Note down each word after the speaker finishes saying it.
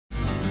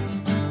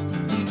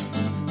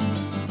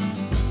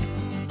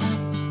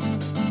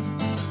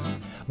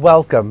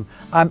Welcome.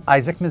 I'm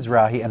Isaac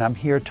Mizrahi, and I'm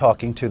here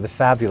talking to the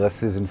fabulous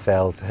Susan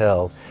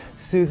Fales-Hill.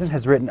 Susan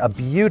has written a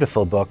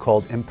beautiful book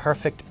called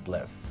Imperfect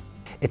Bliss.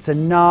 It's a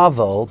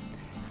novel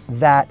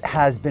that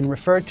has been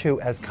referred to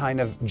as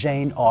kind of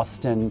Jane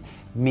Austen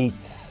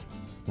meets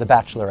The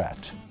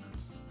Bachelorette.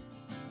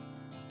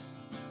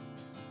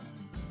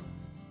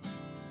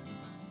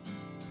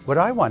 What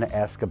I want to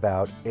ask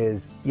about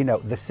is,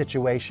 the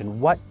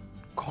situation.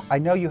 I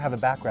know you have a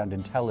background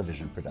in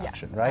television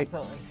production, yes, right?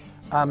 Absolutely.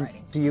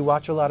 Do you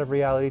watch a lot of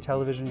reality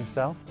television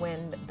yourself?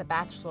 When The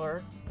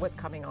Bachelor was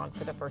coming on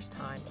for the first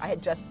time, I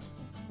had just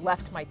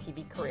left my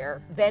TV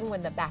career. Then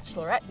when The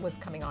Bachelorette was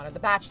coming on, or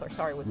The Bachelor,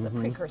 sorry, was the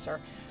precursor,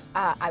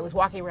 I was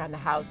walking around the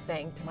house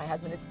saying to my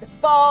husband, it's the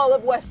fall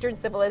of Western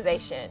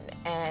civilization.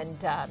 And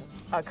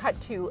cut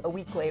to a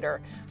week later,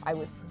 I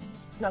was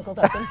snuggled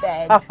up in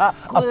bed,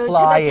 glued to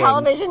the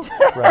television.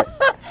 Right.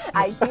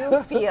 I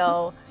do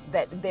feel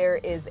that there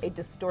is a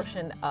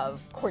distortion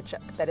of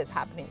courtship that is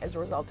happening as a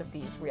result of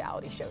these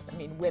reality shows. I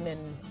mean, women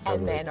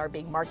and men are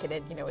being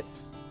marketed,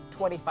 it's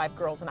 25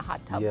 girls in a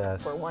hot tub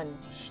for one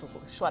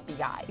schleppy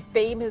guy.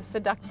 Fame is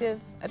seductive.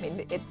 I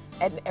mean,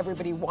 and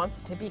everybody wants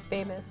to be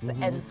famous.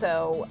 And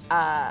so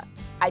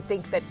I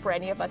think that for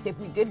any of us, if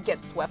we did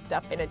get swept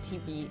up in a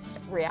TV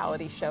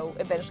reality show,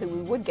 eventually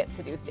we would get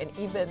seduced. And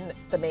even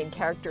the main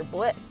character,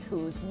 Bliss,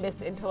 who's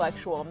Miss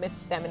Intellectual, Miss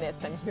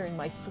Feminist, I'm hearing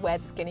my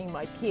sweats, getting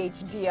my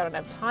PhD, I don't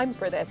have time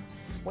for this,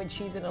 when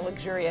she's in a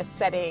luxurious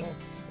setting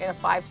in a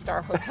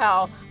 5-star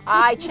hotel.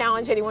 I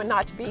challenge anyone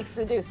not to be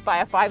seduced by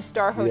a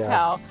 5-star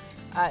hotel.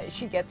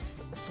 She gets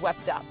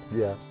swept up.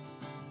 Yeah.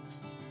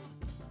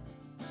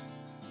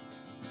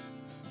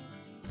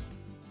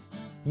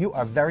 You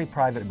are very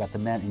private about the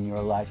men in your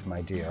life,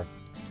 my dear.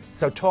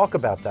 So talk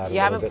about that a little bit.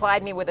 You haven't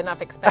plied me with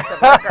enough expensive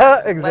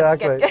liquor.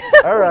 Exactly.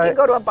 All right. We can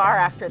go to a bar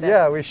after this.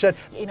 Yeah, we should.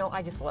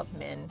 I just love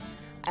men.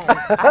 And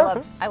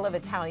I love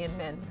Italian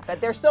men. But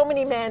there's so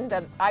many men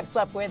that I've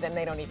slept with and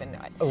they don't even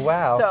know it. Oh,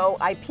 wow. So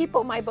I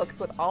people my books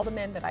with all the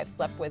men that I've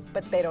slept with,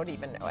 but they don't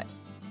even know it.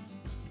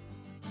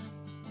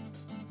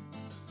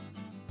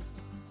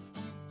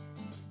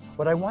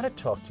 What I want to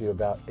talk to you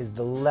about is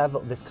the level,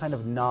 this kind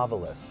of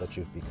novelist that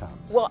you've become.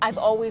 Well, I've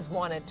always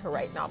wanted to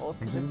write novels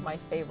because it's my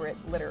favorite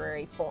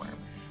literary form.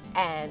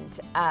 And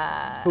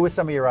who are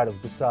some of your idols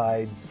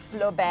besides?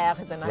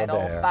 Flaubert is an idol,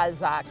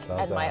 Balzac,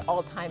 and my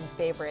all-time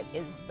favorite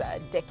is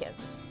Dickens.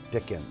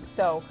 Dickens.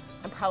 So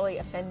I'm probably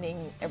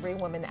offending every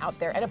woman out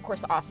there, and of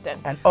course Austen.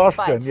 And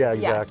Austen, yeah,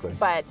 exactly.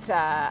 Yes,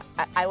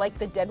 but I like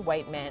the dead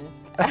white men.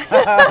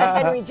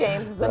 Henry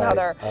James is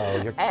another.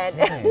 Oh, you're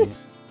kidding.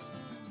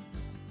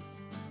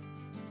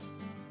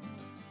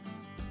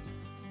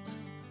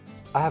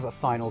 I have a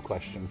final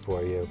question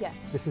for you. Yes.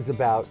 This is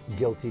about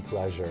guilty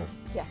pleasure.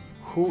 Yes.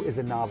 Who is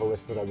a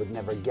novelist that I would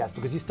never guess?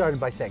 Because you started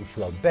by saying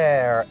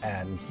Flaubert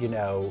and,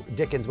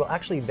 Dickens. Well,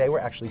 actually, they were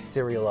actually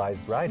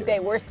serialized writers.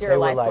 They were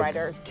serialized they were like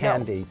writers.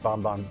 Candy,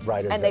 bonbon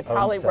writers. And they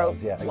probably wrote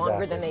yeah,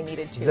 longer than they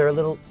needed to. Is there a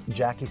little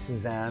Jackie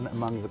Suzanne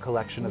among the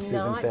collection of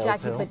Susan Fales-Hill?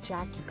 Not Jackie, but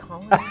Jackie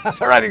Collins.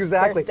 Right,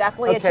 exactly. There's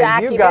definitely okay, a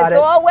Jackie. You got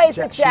There's always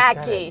a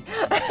Jackie.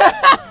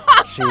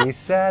 She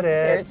said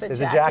it.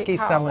 There's a Jackie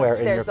Collins. somewhere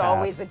in your There's past.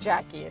 always a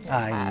Jackie in your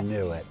past. I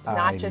knew it.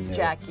 Not just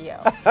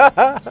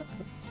Jackie-O.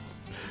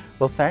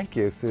 Well, thank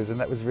you, Susan.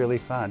 That was really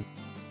fun.